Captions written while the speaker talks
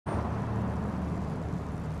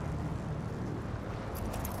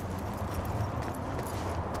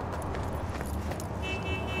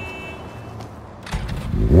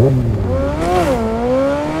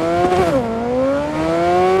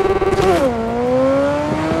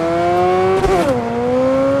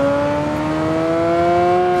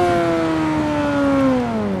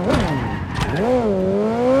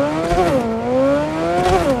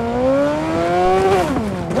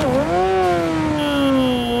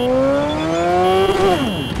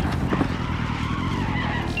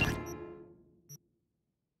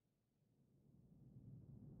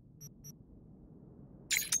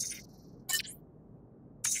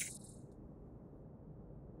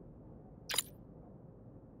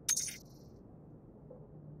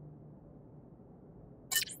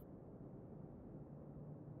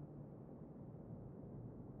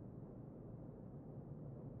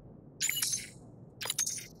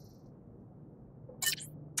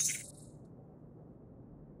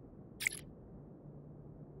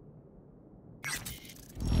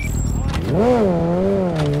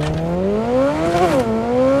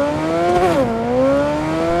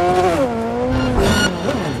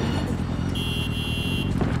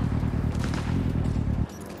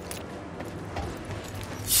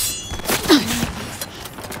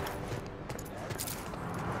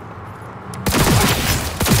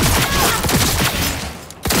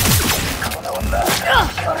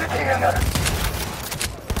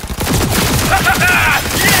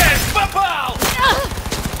Yes, попал!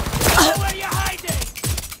 Where are you hiding?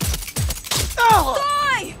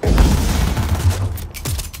 Стой!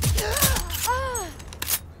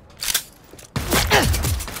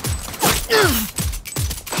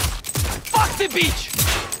 Fuck the beach!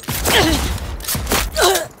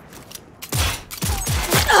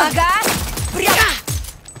 Ага, прямо!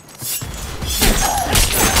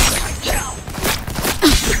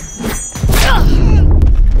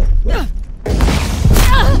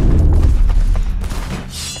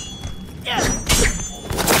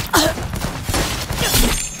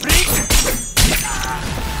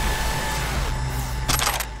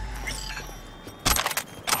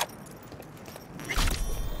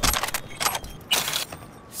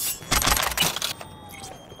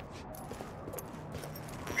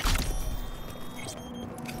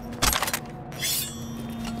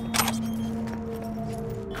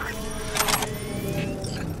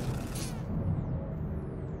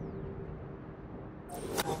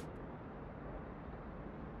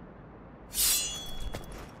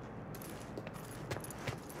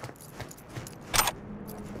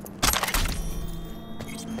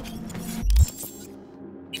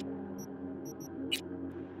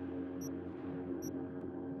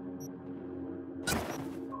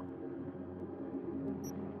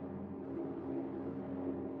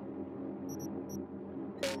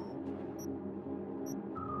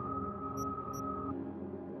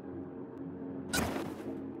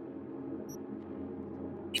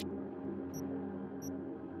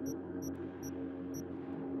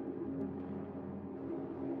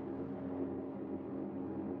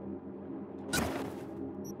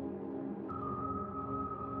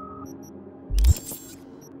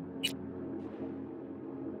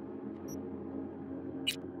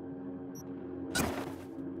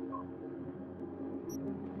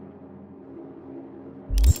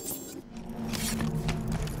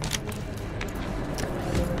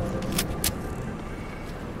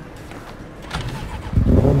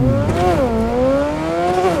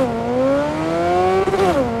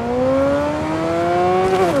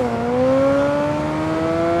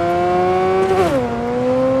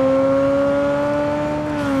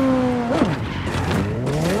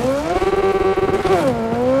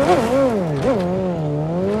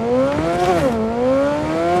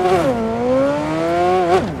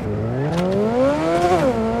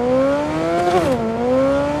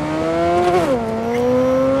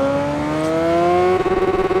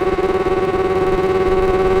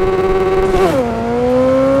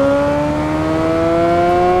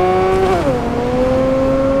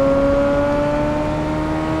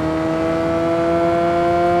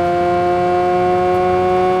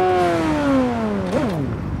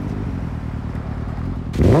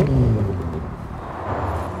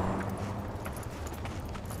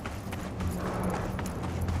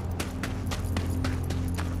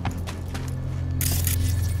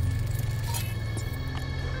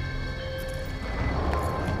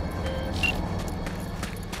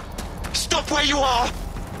 Where you are!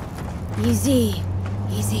 Easy.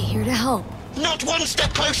 Easy, here to help. Not one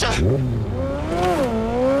step closer!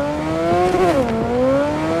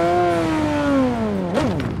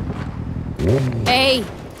 Hey!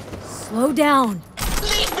 Slow down.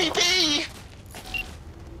 Leave me be!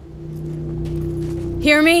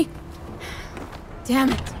 Hear me?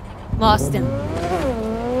 Damn it. Lost him.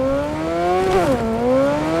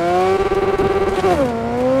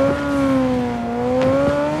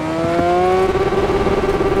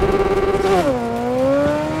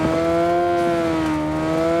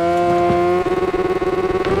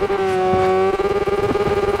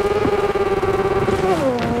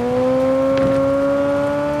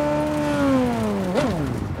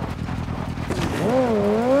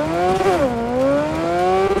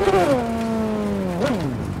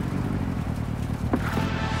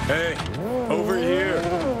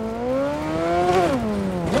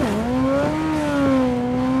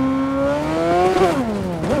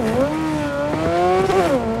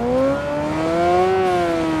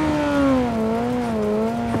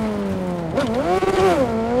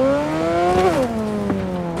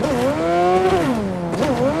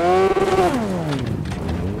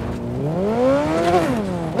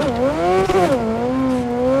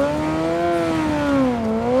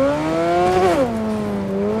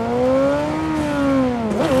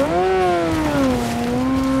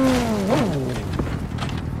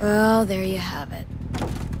 Well, there you have it.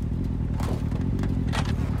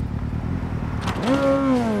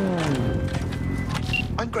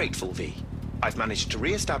 I'm grateful, V. I've managed to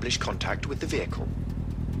re-establish contact with the vehicle.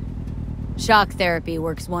 Shock therapy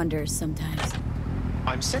works wonders sometimes.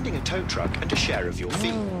 I'm sending a tow truck and a share of your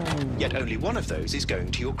fee. Yet only one of those is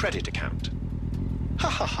going to your credit account. Ha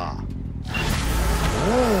ha ha.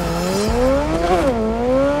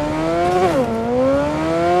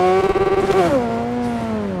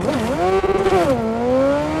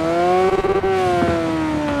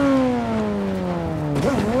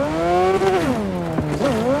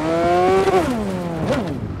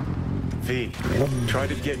 V, try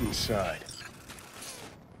to get inside.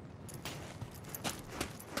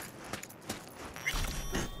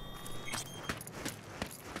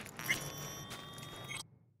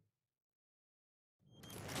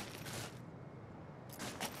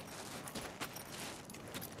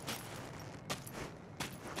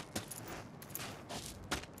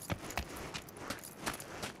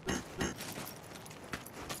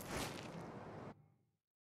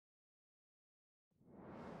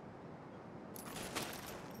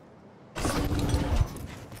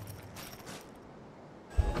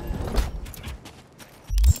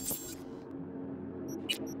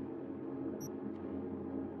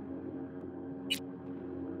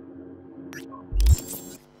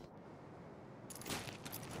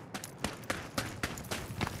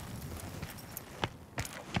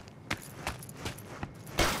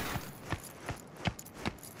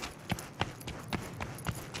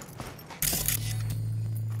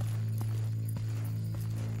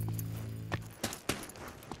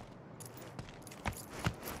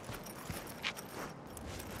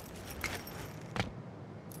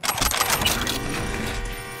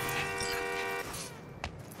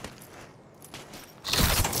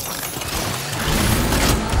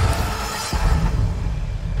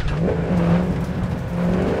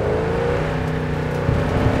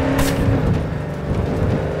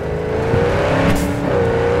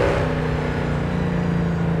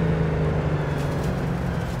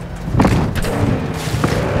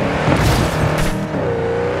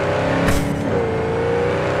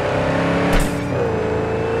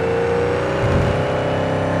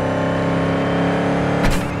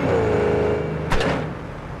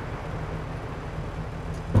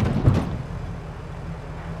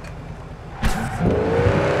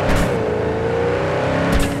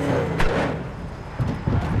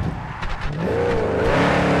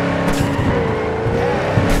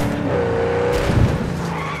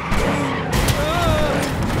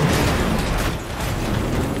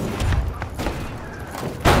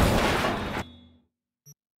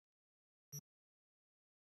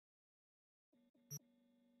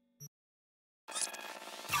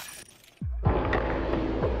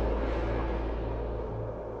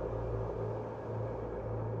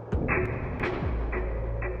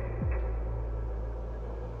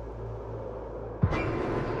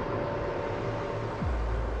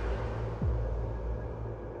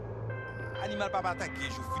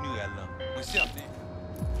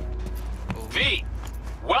 V,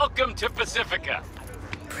 welcome to Pacifica.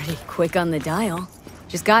 Pretty quick on the dial.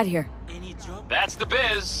 Just got here. That's the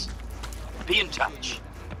biz. Be in touch.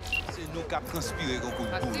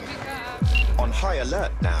 On high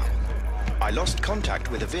alert now. I lost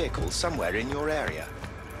contact with a vehicle somewhere in your area.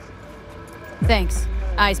 Thanks.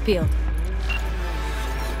 Eyes peeled.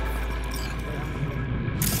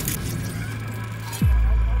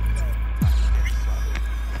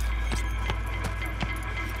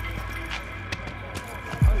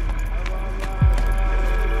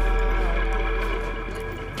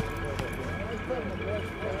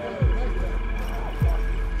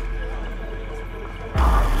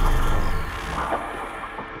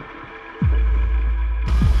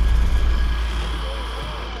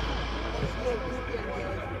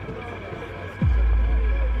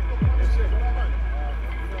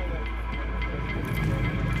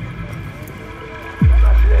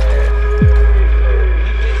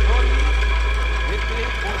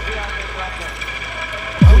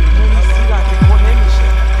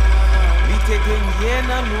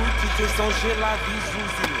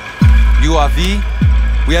 You are V?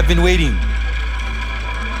 We have been waiting.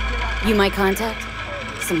 You my contact?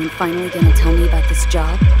 Someone finally gonna tell me about this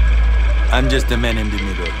job? I'm just the man in the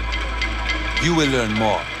middle. You will learn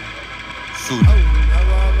more. Soon.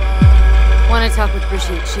 Wanna talk with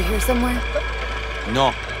Brigitte? She here somewhere?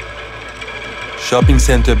 No. Shopping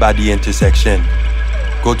center by the intersection.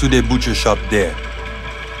 Go to the butcher shop there.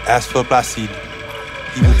 Ask for Placide.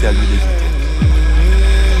 He will tell you the details.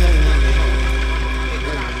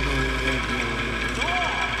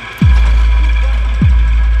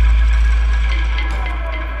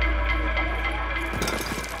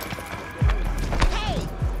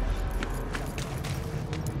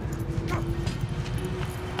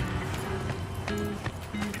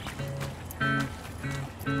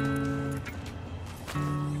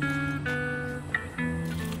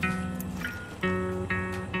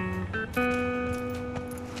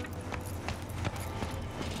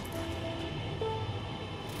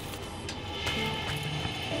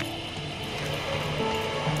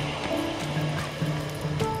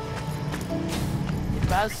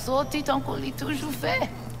 pas sorti tant qu'on l'a toujours fait.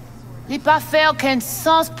 Il pas fait aucun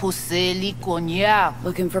sens pour ces li cognac.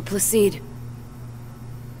 Looking for Placide.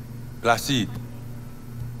 Placide.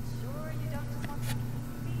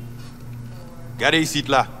 Regardez ici,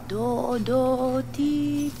 là. Dodo,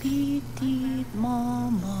 ti, petit,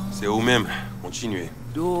 maman. C'est vous-même. Continuez.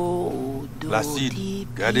 Dodo, Placide,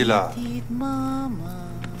 regardez là. petite maman.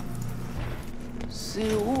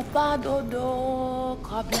 C'est ou pas dodo,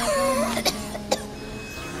 crabia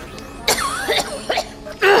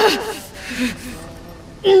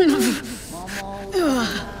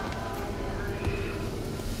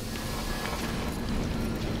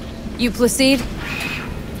You Placide?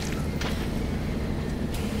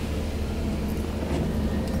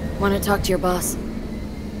 Want to talk to your boss?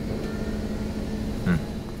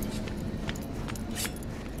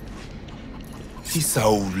 Qui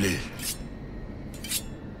ça ou vle?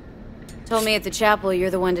 Told me at the chapel you're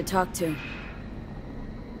the one to talk to.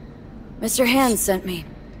 Mr. Hand sent me.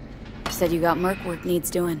 Said you got merc work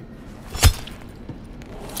needs doing.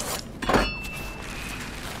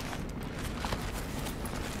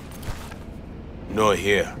 No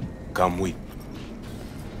here. Come with.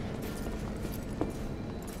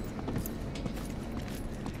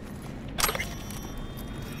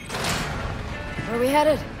 Where are we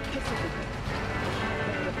headed?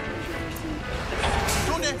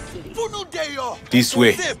 This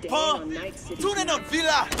way.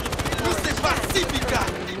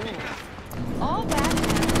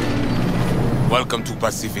 Welcome to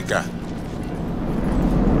Pacifica.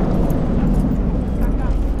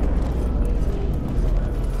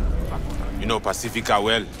 You know Pacifica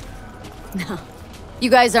well? No. You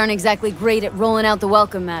guys aren't exactly great at rolling out the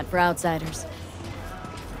welcome mat for outsiders.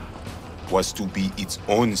 Was to be its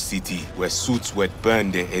own city where suits would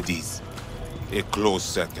burn their eddies. A closed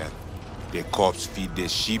circle. The cops feed their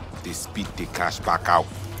sheep, they spit the cash back out.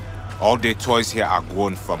 All the toys here are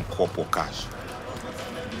grown from corpo cash.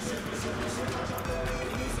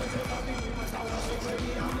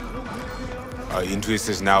 Our interest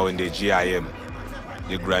is now in the GIM,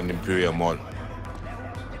 the Grand Imperial Mall.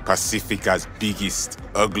 Pacifica's biggest,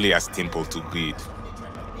 ugliest temple to greed.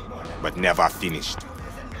 But never finished.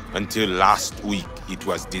 Until last week, it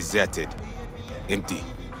was deserted, empty.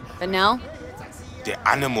 But now? The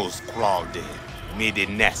animals crawled there, made a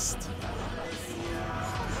nest.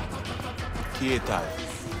 Qui est-elle?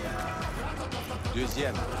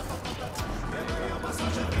 Deuxième.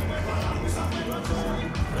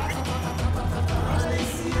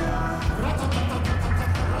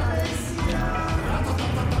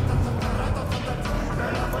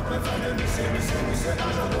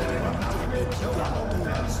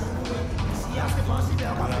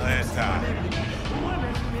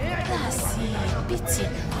 Petit.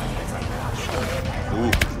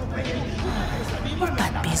 Où? Pas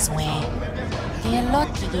de besoin. Il y a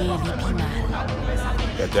l'autre qui est les plus mal.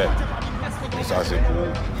 Peut-être. Mais ça, c'est pour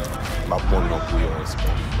ma bonne non pour your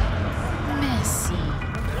respect. Merci.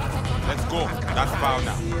 Let's go. That's far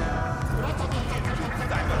now.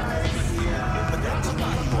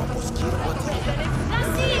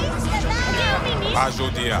 Pas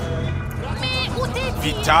aujourd'hui. Mais où t'es?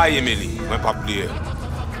 Vita, Emily. Moi, pas plier.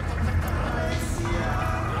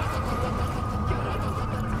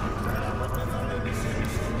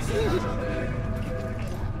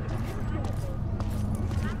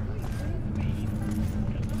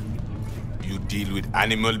 You deal with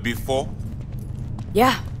animal before?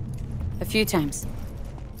 Yeah. A few times.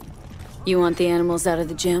 You want the animals out of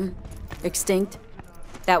the gym? Extinct?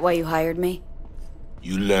 That why you hired me?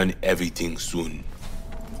 You learn everything soon.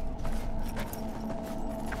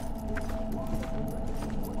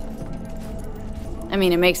 I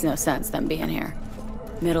mean, it makes no sense them being here.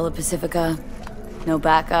 Middle of Pacifica, no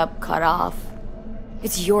backup, cut off.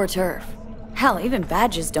 It's your turf. Hell, even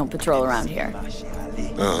badges don't patrol around here.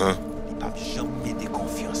 Uh-huh.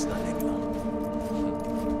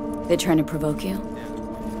 They trying to provoke you?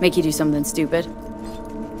 Make you do something stupid?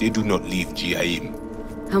 They do not leave GIM.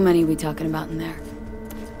 How many we talking about in there?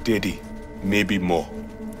 30, maybe more.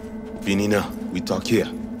 Vinina, we talk here.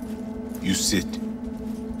 You sit.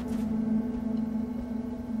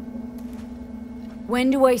 When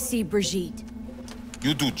do I see Brigitte?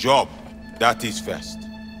 You do job. That is first.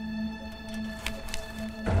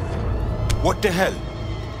 What the hell?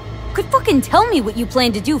 Could fucking tell me what you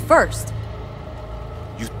plan to do first.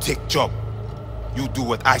 You take job. You do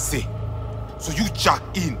what I say. So you jack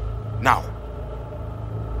in now.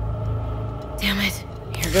 Damn it.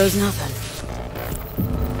 Here goes nothing.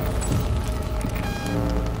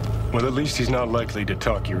 Well, at least he's not likely to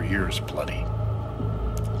talk your ears bloody.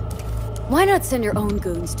 Why not send your own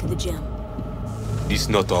goons to the gym? This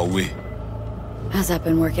not our way. How's that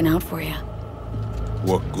been working out for you?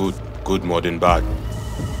 Work good, good more than bad.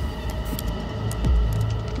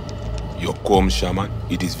 Your calm shaman,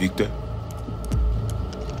 it is Victor?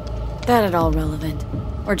 That at all relevant?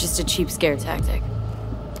 Or just a cheap scare tactic?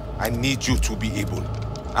 I need you to be able.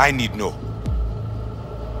 I need know.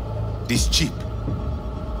 This chip,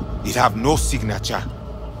 it have no signature.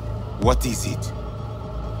 What is it?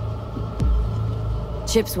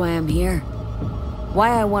 Chip's why I'm here.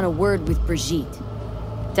 Why I want a word with Brigitte.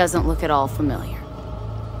 Doesn't look at all familiar.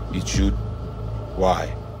 It should.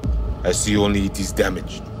 Why? I see only it is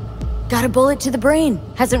damaged. Got a bullet to the brain.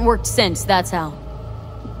 Hasn't worked since, that's how.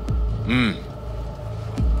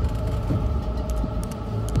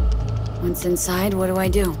 Once inside, what do I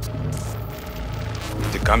do?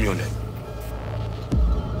 The camionette.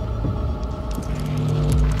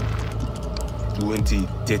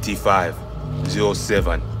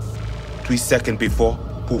 2035-07. 3 seconds before,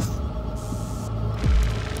 poof.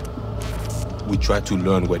 We try to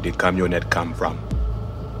learn where the camionette come from.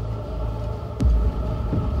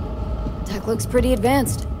 Tech looks pretty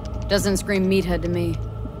advanced. Doesn't scream meathead to me.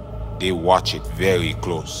 They watch it very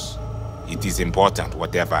close. It is important,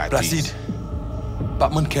 whatever it Placide. is.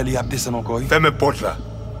 Batman Kelly ap desen encore. Fais-moi porte là.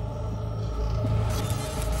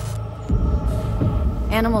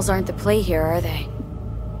 Animals aren't the play here, are they?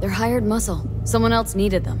 They're hired muscle. Someone else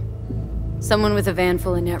needed them. Someone with a van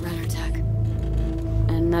full of Netrunner tech.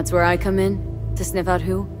 And that's where I come in? To sniff out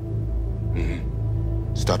who?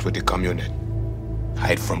 Start with the camionette.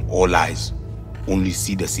 Hide from all eyes. Only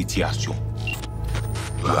see the city as you.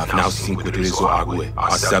 You have now synced with Rezo Agwe, our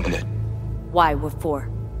subnet. Why, what for?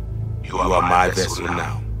 You are my vessel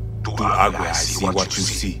now. To Agwe, I see what you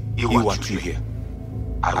see, hear what you hear.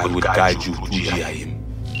 I will guide you to GIM.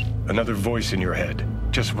 Another voice in your head.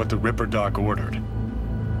 Just what the Ripper Doc ordered.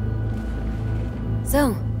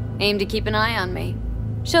 So, aim to keep an eye on me.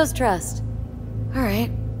 Shows trust.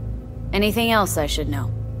 Alright. Anything else I should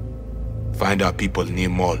know? Find our people near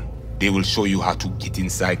Mall. They will show you how to get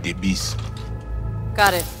inside the beast.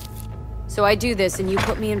 Got it. So I do this and you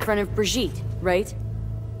put me in front of Brigitte, right?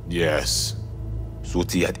 Yes.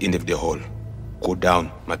 Soti at end of the hall. Go down,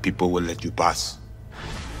 my people will let you pass.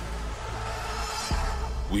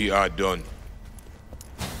 We are done.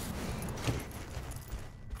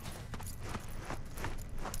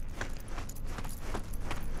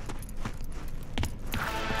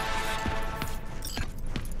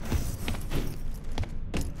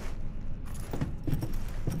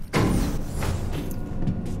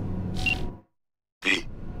 V.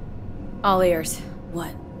 All ears.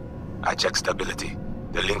 What? I check stability.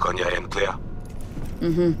 The link on your end clear?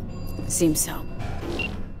 Seems so.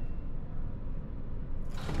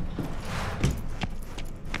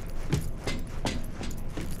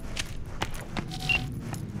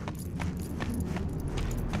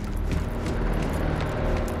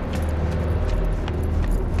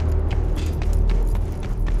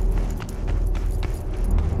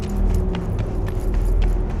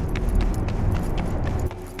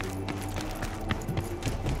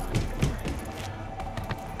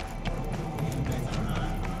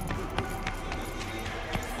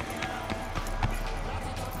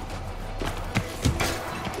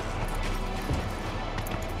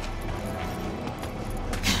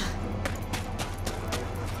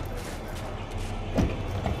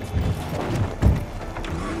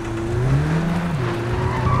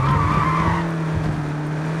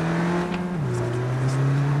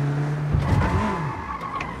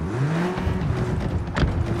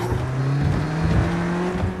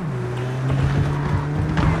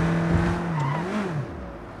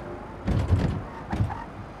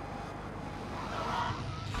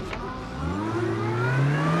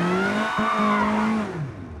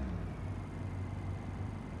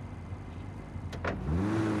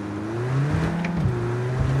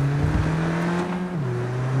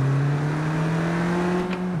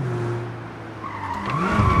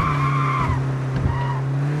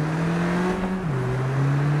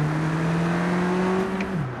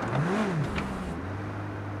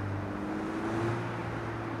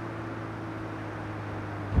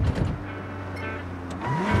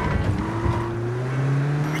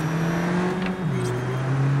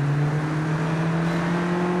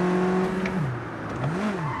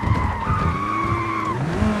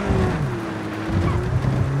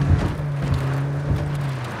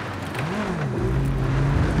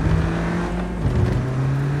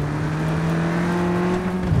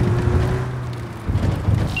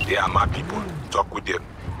 They are my people. Talk with them.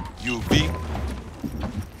 You, V?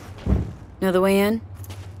 Know the way in?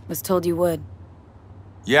 Was told you would.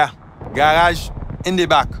 Yeah, garage in the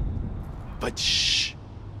back. But shh.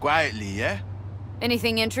 Quietly, yeah?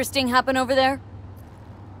 Anything interesting happen over there?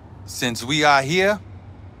 Since we are here,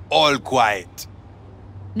 all quiet.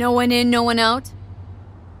 No one in, no one out?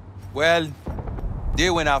 Well, they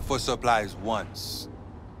went out for supplies once.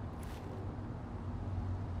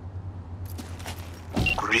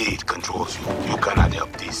 Greed controls you. You cannot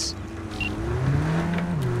help this.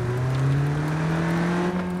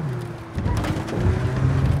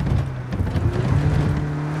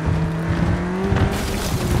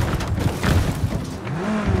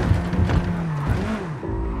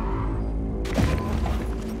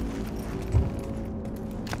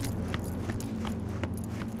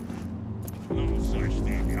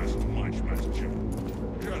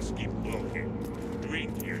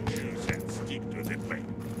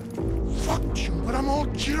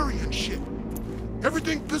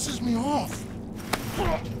 Everything pisses me off.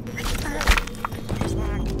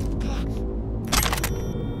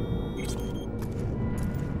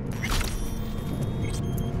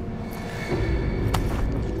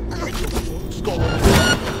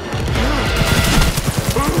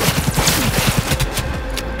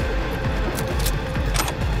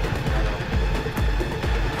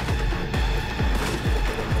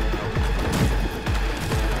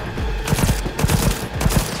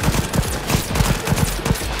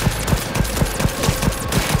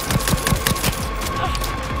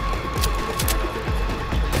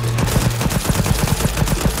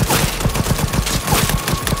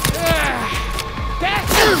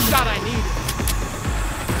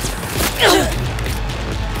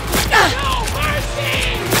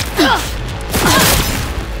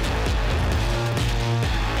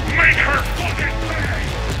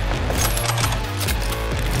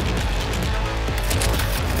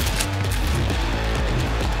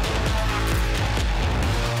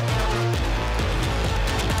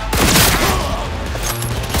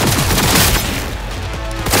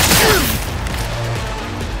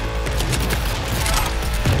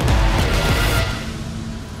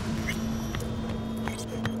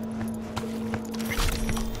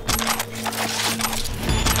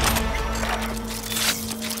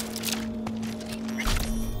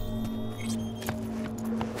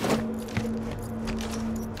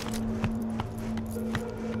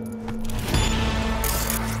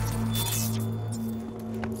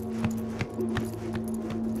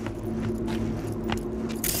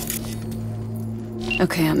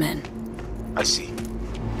 Okay, I'm in. I see.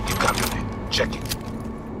 You got it. Check it.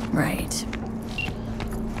 Right.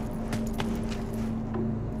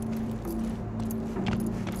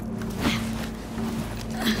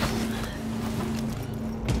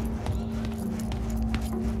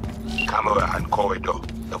 Camera and corridor.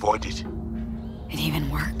 Avoid it. It even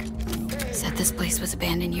worked. Said this place was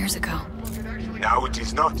abandoned years ago. Now it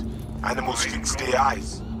is not. Animals fix their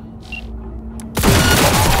eyes.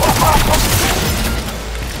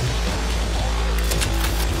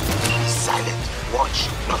 Be silent. Watch,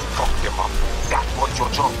 not fuck them up. That was your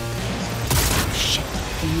job. Shit,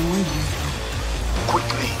 there's no one here.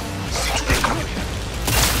 Quickly, see to the camera.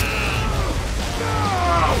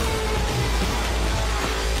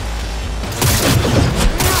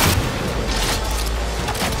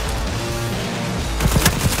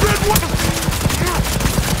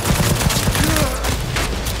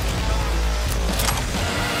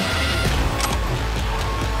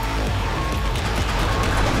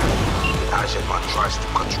 Agent tries to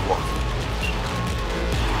cut you off.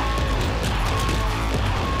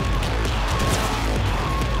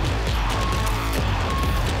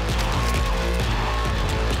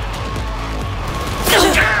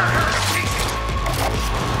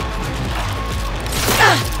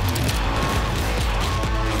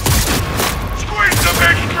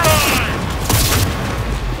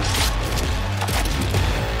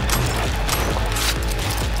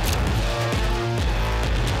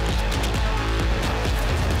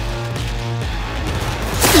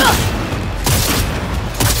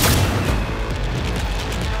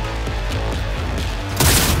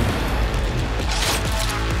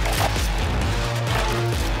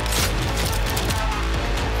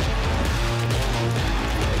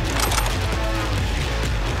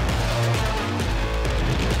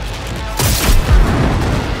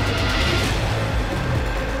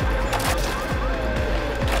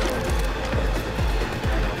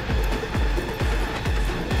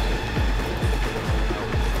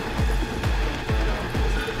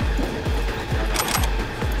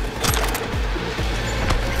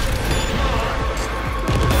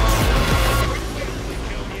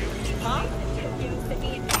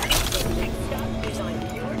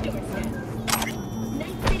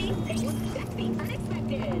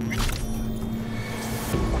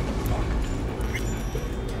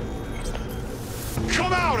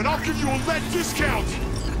 I'll give you a lead discount!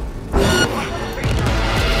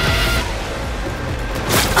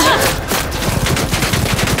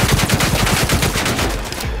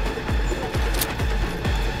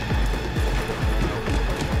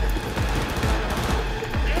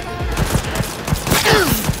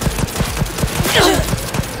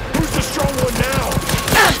 Who's the strong one now?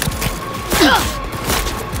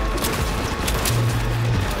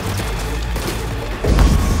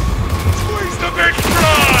 Squeeze the big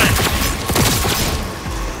fry!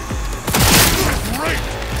 Great!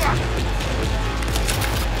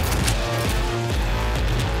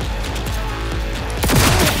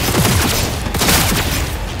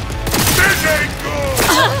 This ain't good!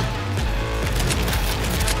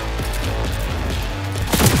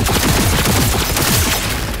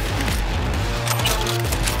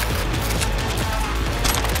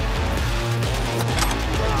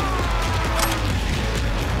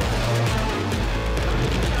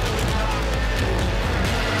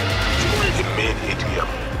 The main atrium.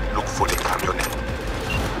 Look for the camionette.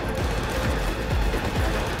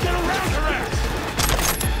 Get around her ass!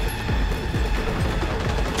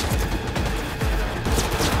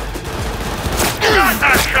 Got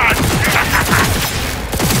that shot!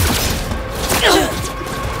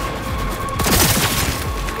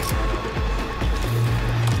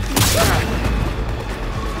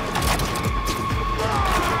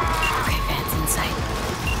 Okay, Van's in sight.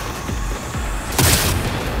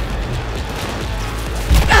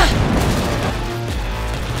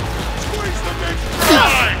 Squeeze the big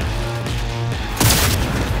fry!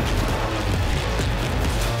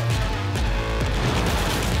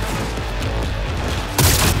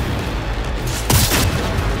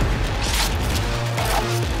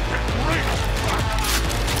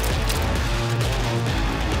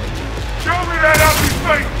 Show me that ugly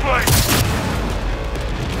face plate!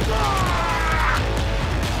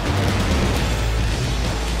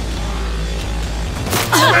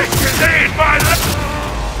 Make your name, my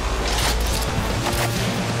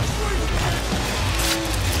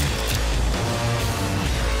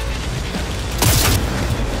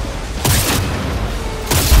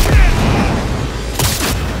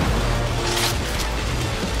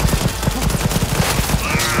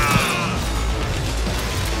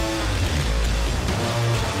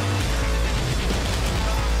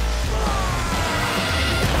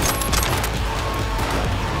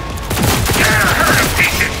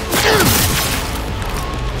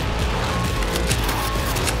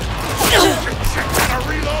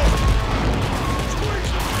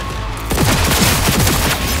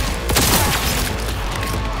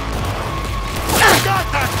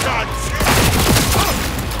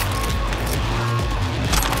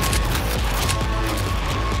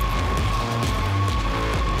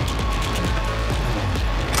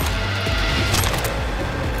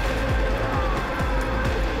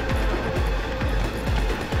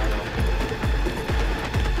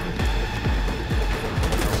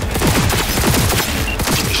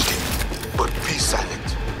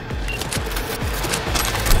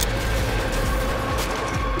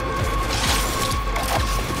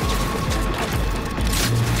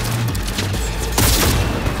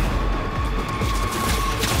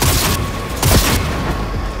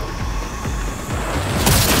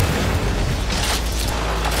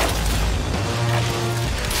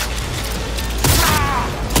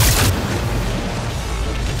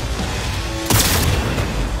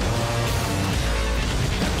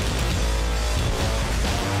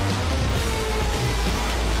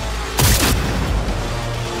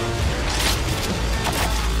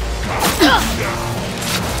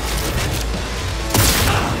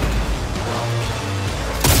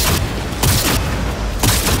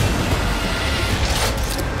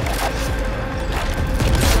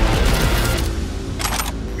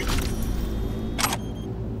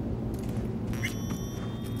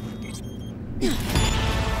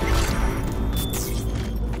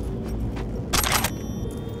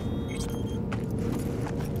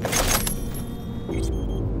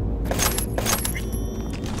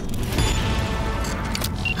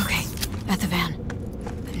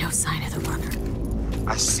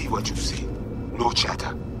I see what you see. No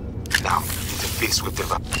chatter. Now, interface with the...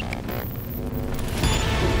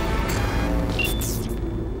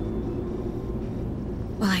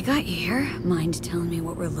 Well, I got you here. Mind telling me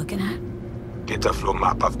what we're looking at? Data flow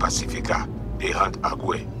map of Pacifica. They hunt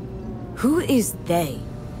Agwe. Who is they?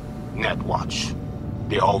 Netwatch.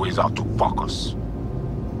 They always out to fuck us.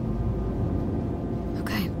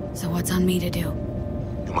 Okay, so what's on me to do?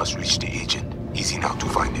 You must reach the agent. Easy now to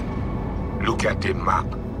find him. Look at the map.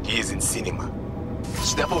 He is in cinema.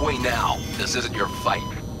 Step away now. This isn't your fight.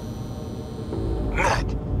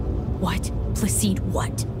 Matt, What? Placide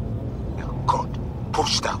what? Oh God,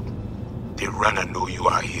 pushed out. The runner know you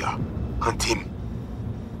are here. Hunt him.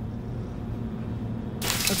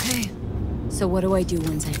 Okay. So what do I do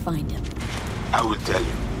once I find him? I will tell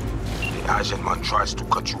you. The Asian man tries to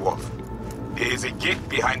cut you off. There is a gate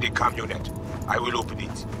behind the camionette. I will open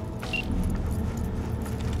it.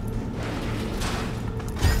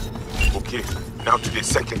 Okay, now to the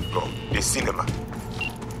second floor, the cinema.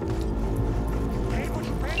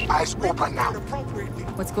 Eyes open now.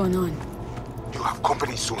 What's going on? You have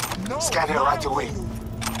company soon. Scan her right away.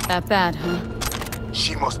 That bad, huh?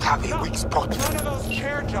 She must have a weak spot. None of those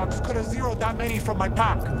chair jugs could have zeroed that many from my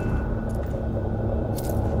pack.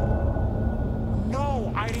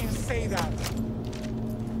 No, I didn't say that.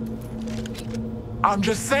 I'm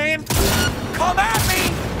just saying, come at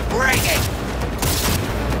me! Bring it!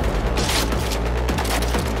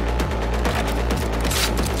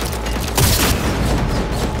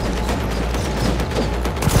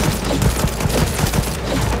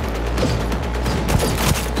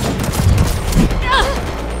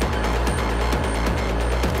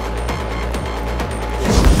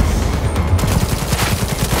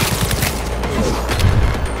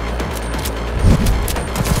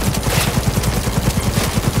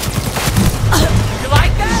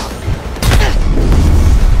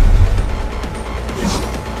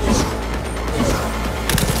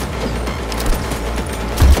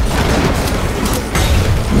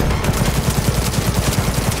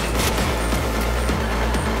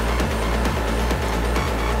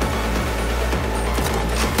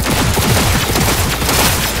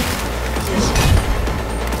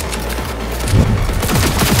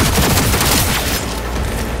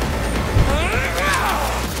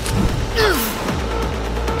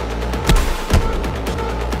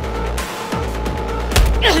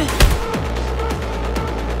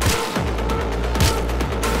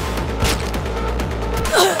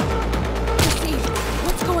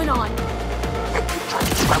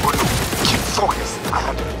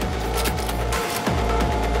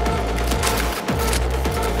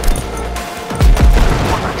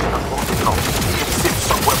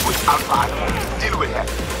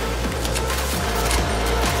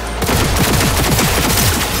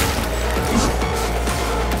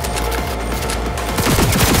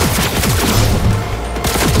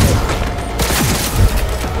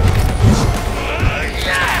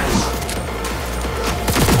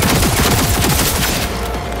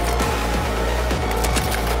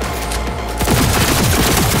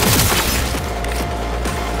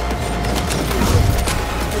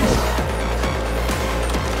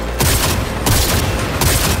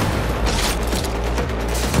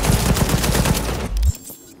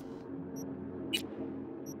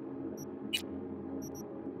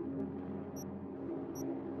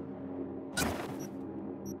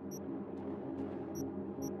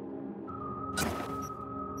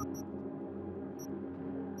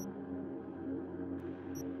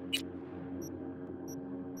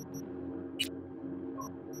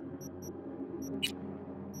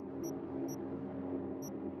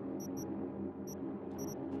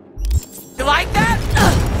 You like that?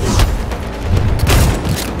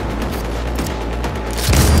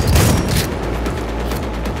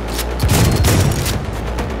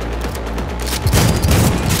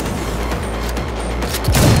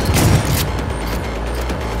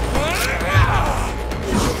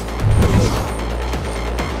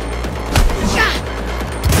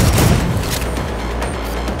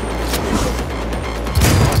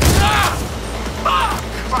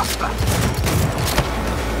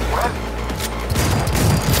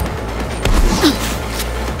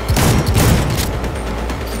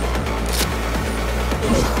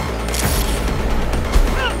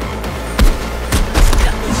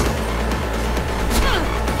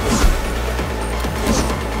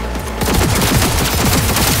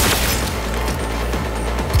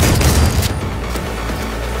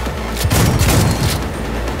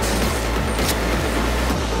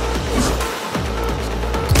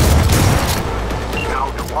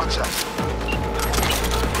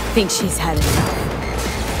 Think she's had enough.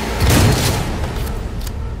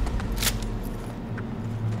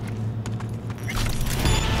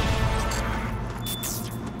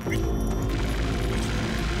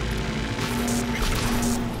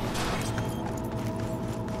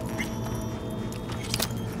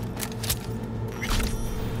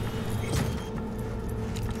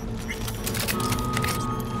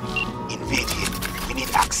 Invade him. We need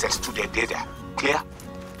access to their data. Clear?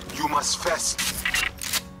 You must first.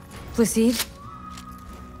 Placide?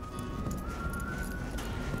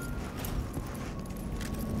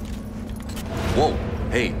 Whoa,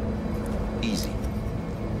 hey, easy.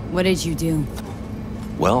 What did you do?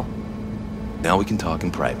 Well, now we can talk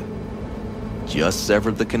in private. Just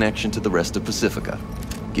severed the connection to the rest of Pacifica.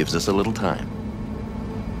 Gives us a little time.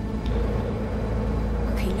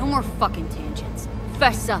 Okay, no more fucking tangents.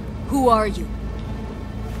 Fess up. Who are you?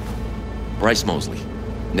 Bryce Mosley,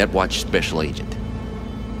 Netwatch Special Agent.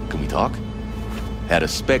 Can we talk? Had a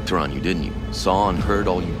Spectre on you, didn't you? Saw and heard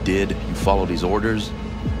all you did. You followed his orders.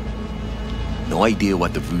 No idea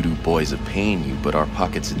what the Voodoo boys are paying you, but our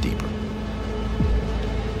pockets are deeper.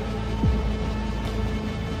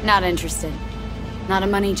 Not interested. Not a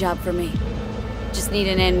money job for me. Just need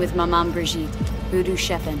an in with my mom Brigitte, Voodoo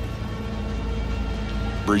chefin'.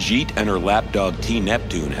 Brigitte and her lapdog T.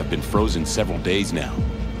 Neptune have been frozen several days now,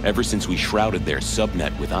 ever since we shrouded their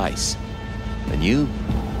subnet with ice. And you?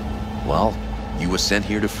 Well, you were sent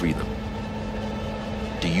here to free them.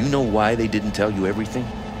 Do you know why they didn't tell you everything?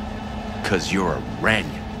 'Cause you're a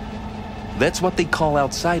Ranyan. That's what they call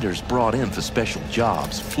outsiders brought in for special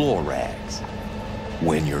jobs, floor rags.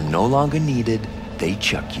 When you're no longer needed, they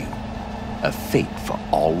chuck you. A fate for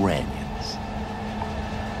all Ranyans.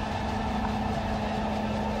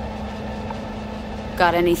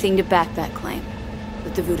 Got anything to back that claim?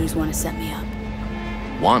 That the Voodoos want to set me up?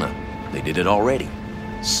 Wanna? They did it already.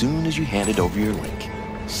 Soon as you handed over your link,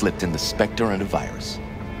 slipped in the Spectre and a virus.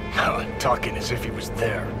 Oh, talking as if he was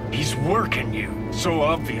there. He's working you. So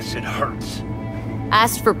obvious it hurts.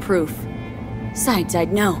 Asked for proof. Besides,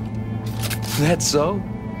 I'd know. That's so?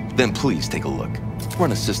 Then please take a look.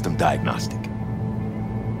 Run a system diagnostic.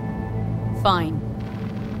 Fine.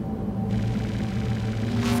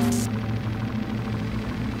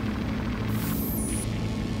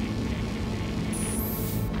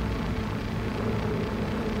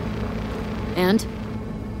 And?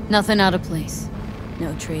 Nothing out of place.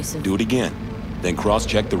 No trace of... Do it again. Then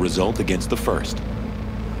cross-check the result against the first.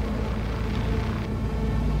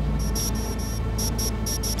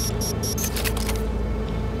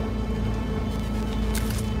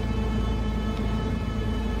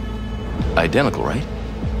 Identical, right?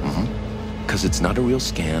 Mm-hmm. 'Cause it's not a real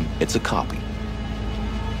scan, it's a copy.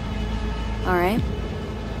 All right.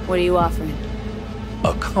 What are you offering?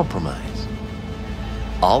 A compromise.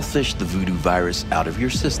 I'll fish the Voodoo virus out of your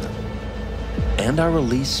system. And I'll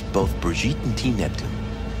release both Brigitte and T. Neptune.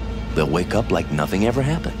 They'll wake up like nothing ever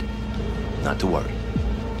happened. Not to worry.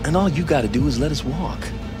 And all you gotta do is let us walk.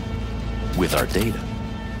 With our data.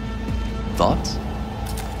 Thoughts?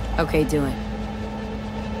 Okay, do it.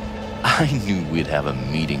 I knew we'd have a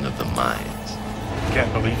meeting of the minds.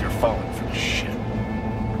 Can't believe you're falling for this shit.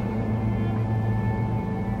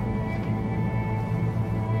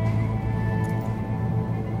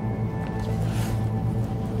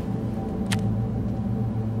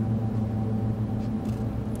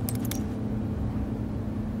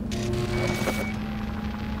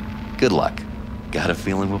 Good luck. Got a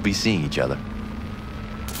feeling we'll be seeing each other.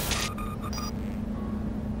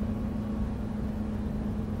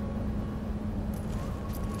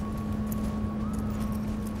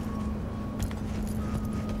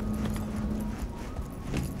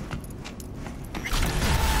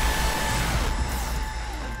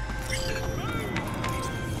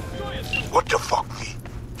 What the fuck, V?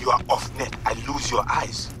 You are off net. I lose your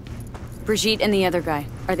eyes. Brigitte and the other guy,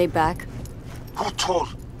 are they back? Who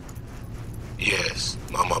told? Yes,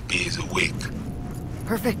 Mama B is awake.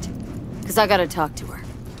 Perfect. Because I gotta talk to her.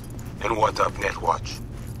 And what up, Netwatch?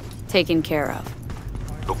 Taken care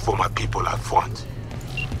of. Look for my people out front.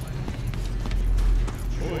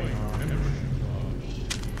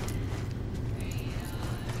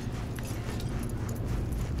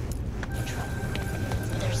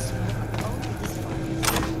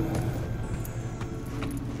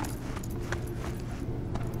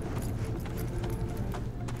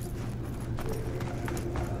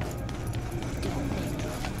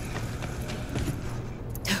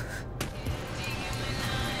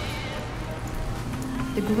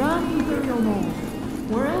 The Grand Imperial Mall.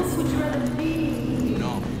 Where else would you rather be?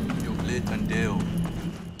 No, yo lit and deal.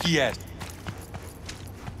 Yes.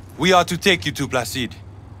 We are to take you to Placide.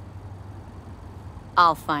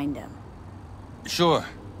 I'll find him. Sure.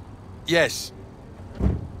 Yes.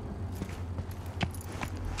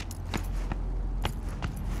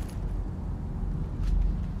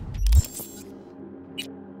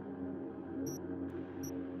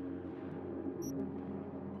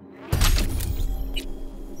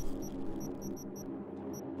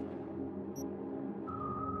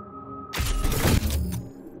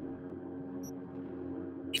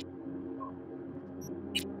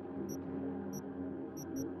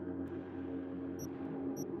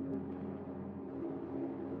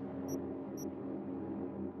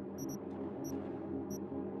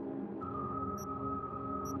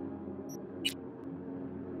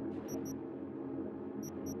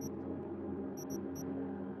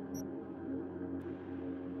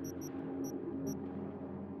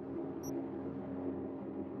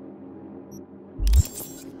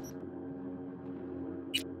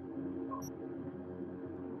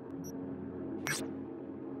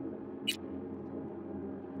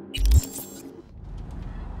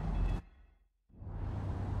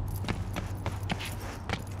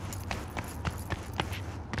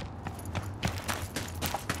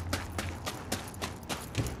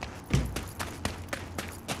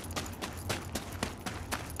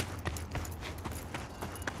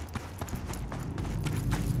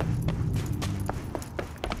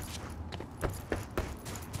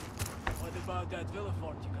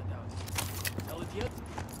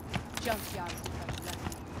 Junkyard.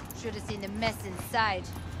 Should have seen the mess inside.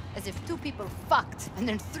 As if two people fucked and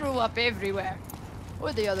then threw up everywhere.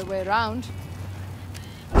 Or the other way around.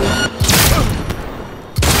 Get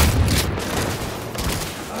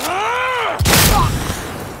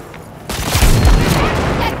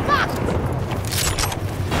fucked!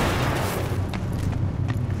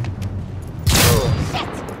 Shit!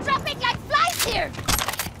 Dropping like flies here!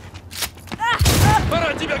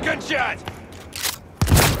 Пора тебя кончать!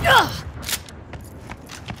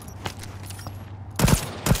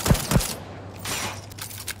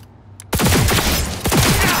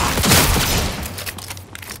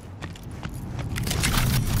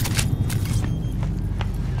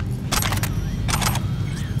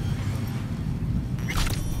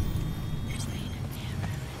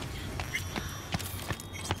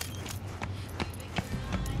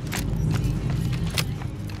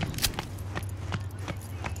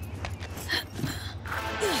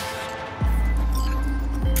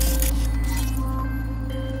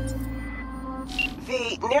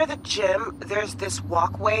 Near the gym, there's this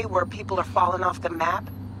walkway where people are falling off the map.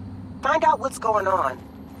 Find out what's going on.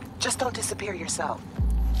 Just don't disappear yourself.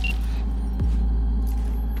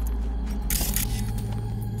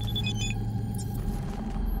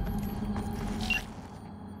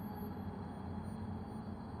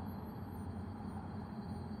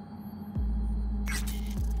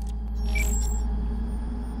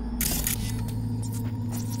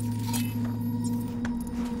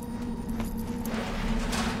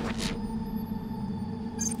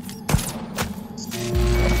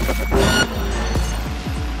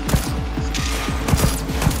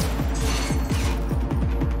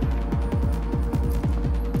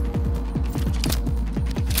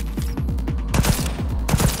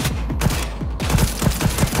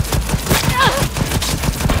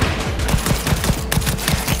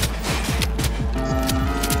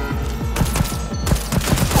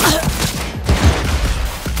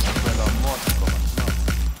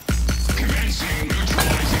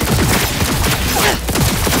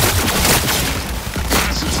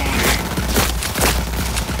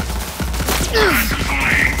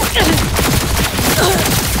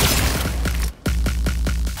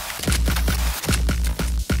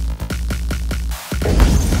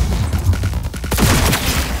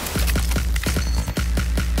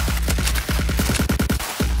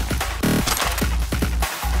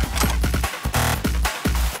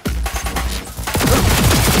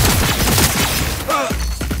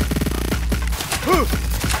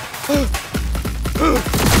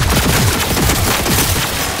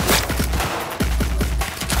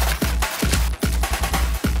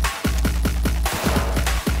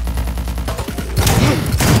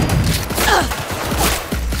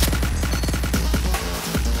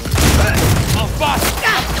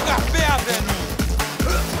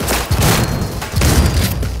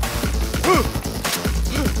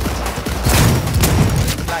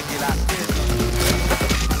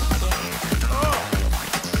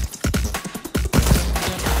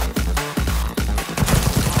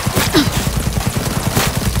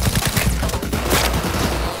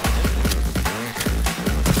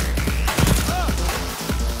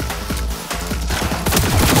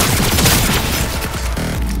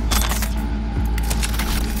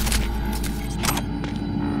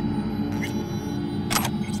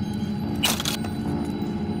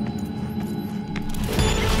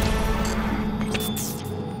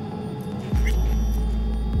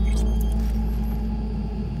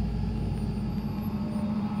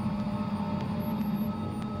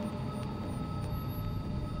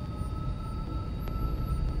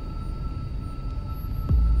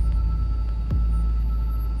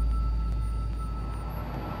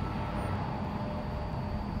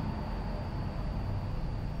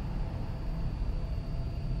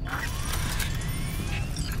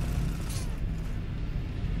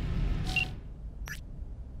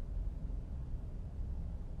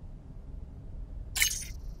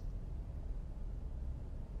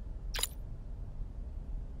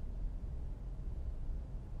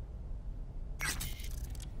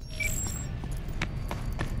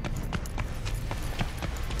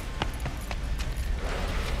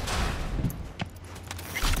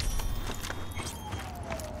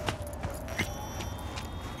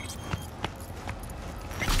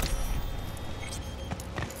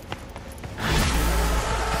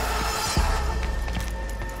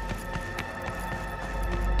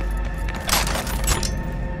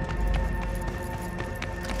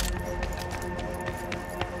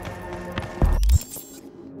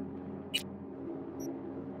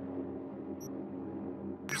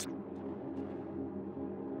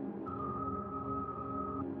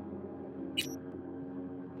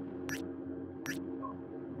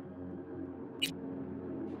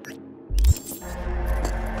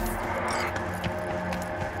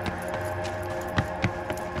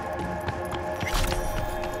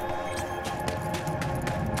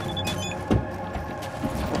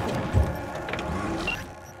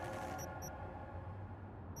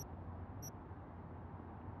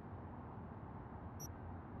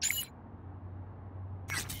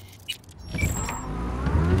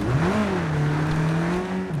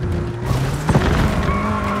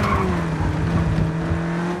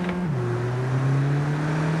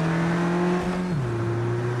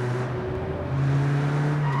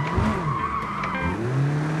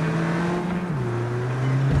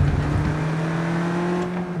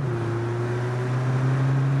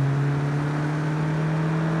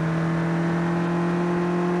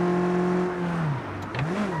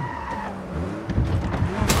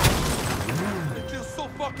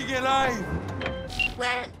 me alive!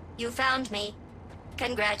 Well, you found me.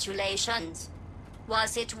 Congratulations.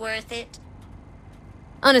 Was it worth it?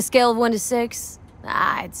 On a scale of 1 to 6,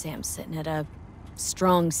 I'd say I'm sitting at a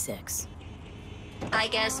strong 6. I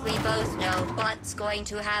guess we both know what's going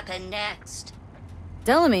to happen next.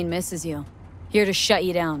 Delamain misses you. Here to shut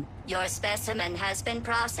you down. Your specimen has been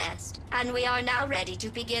processed, and we are now ready to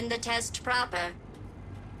begin the test proper.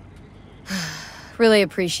 Really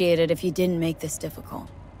appreciate it if you didn't make this difficult.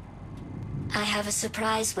 I have a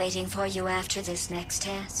surprise waiting for you after this next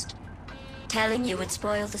test. Telling you would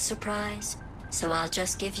spoil the surprise, so I'll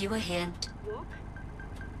just give you a hint.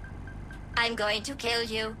 I'm going to kill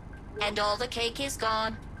you, and all the cake is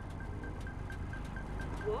gone.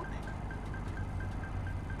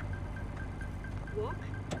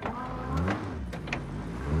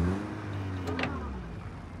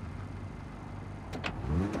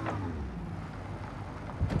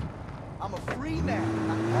 I'm a free man.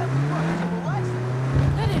 I have the right to relax.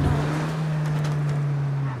 That ain't all.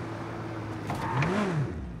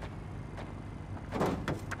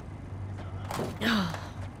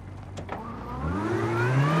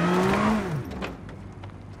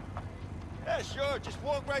 Yeah, sure. Just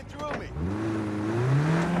walk right through me.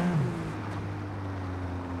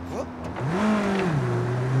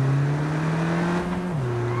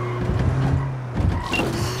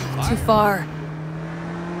 Too far.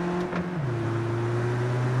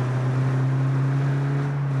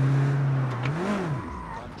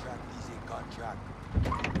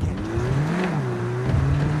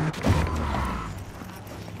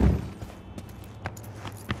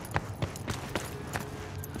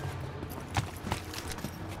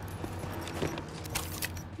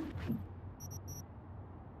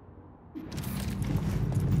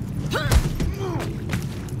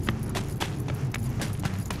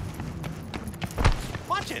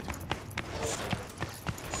 Watch it!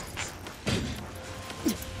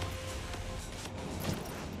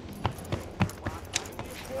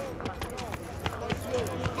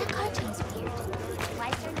 That cartoon's weird. Why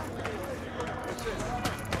is there no...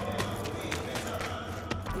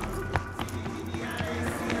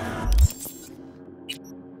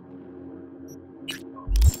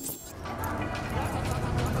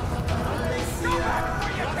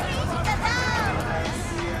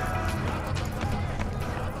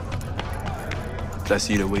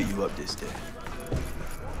 Placide wait you up this day.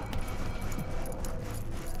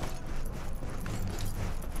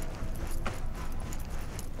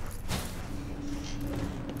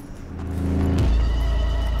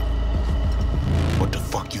 What the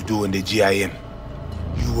fuck you do in the GIM?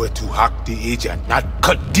 You were to hack the agent, not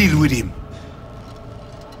cut deal with him.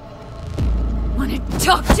 Wanna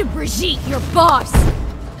talk to Brigitte, your boss?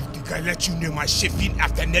 Think I let you near my shipping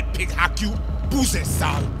after Netpig hack you? Booze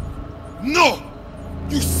Sal. No!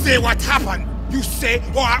 You say what happened. You say,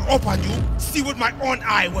 or I open you, see with my own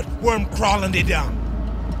eye what worm crawling they down.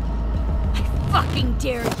 I fucking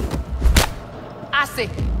dare you. I say,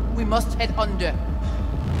 we must head under.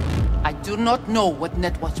 I do not know what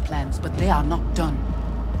Netwatch plans, but they are not done.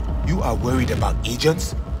 You are worried about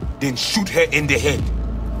agents? Then shoot her in the head.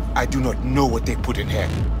 I do not know what they put in her,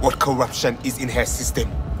 what corruption is in her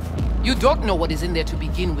system. You don't know what is in there to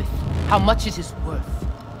begin with, how much it is worth.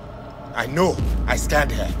 I know. I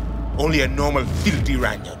scanned her. Only a normal filthy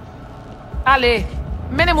Ranyan. Ale,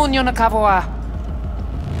 menemunyo na kavoa.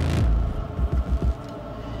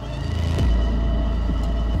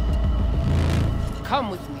 Come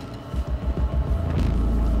with me.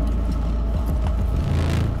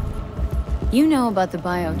 You know about the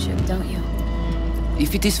biochip, don't you?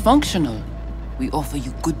 If it is functional, we offer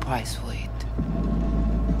you good price for it.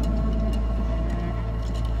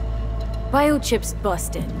 Biochip's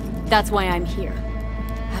busted. That's why I'm here.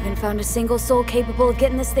 Haven't found a single soul capable of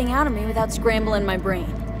getting this thing out of me without scrambling my brain.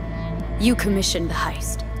 You commissioned the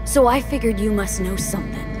heist, so I figured you must know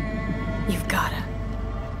something. You've gotta.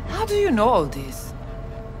 How do you know all this?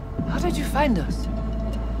 How did you find us?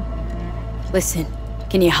 Listen,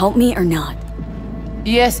 can you help me or not?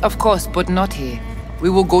 Yes, of course, but not here. We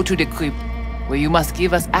will go to the crypt, where you must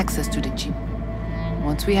give us access to the chip.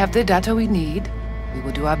 Once we have the data we need, we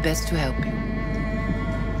will do our best to help you.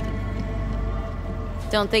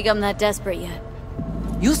 Don't think I'm that desperate yet.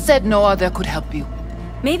 You said no other could help you.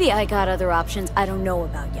 Maybe I got other options I don't know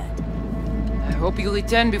about yet. I hope you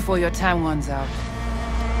return before your time runs out.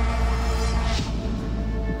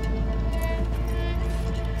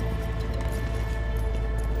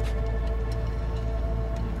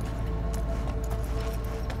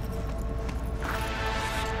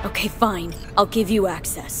 Okay, fine. I'll give you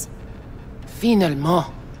access. Finalement,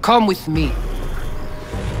 come with me.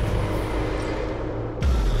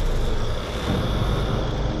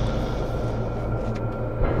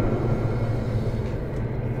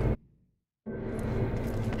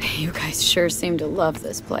 You guys sure seem to love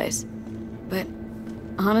this place. But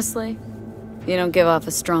honestly, you don't give off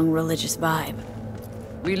a strong religious vibe.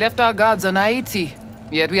 We left our gods on Haiti,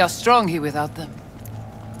 yet we are strong here without them.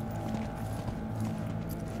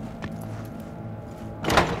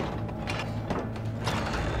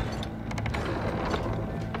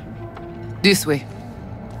 This way.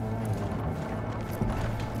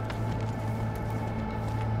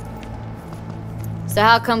 So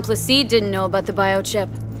how come Placide didn't know about the biochip?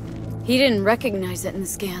 He didn't recognize it in the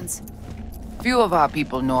scans. Few of our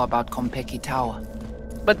people know about Kompeki Tower.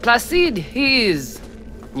 But Placide, he is...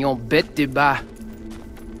 Yon bête de bas.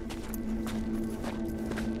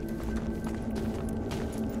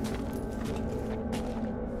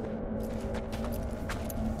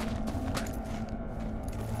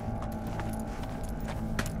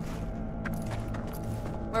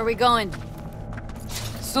 Where are we going?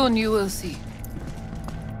 Soon you will see.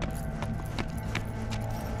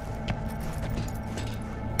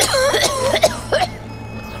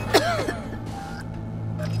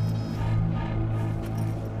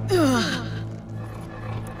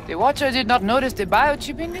 The Watcher did not notice the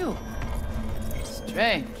biochip in you.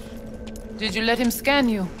 Strange. Did you let him scan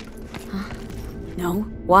you? Huh? No.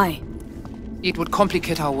 Why? It would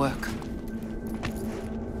complicate our work.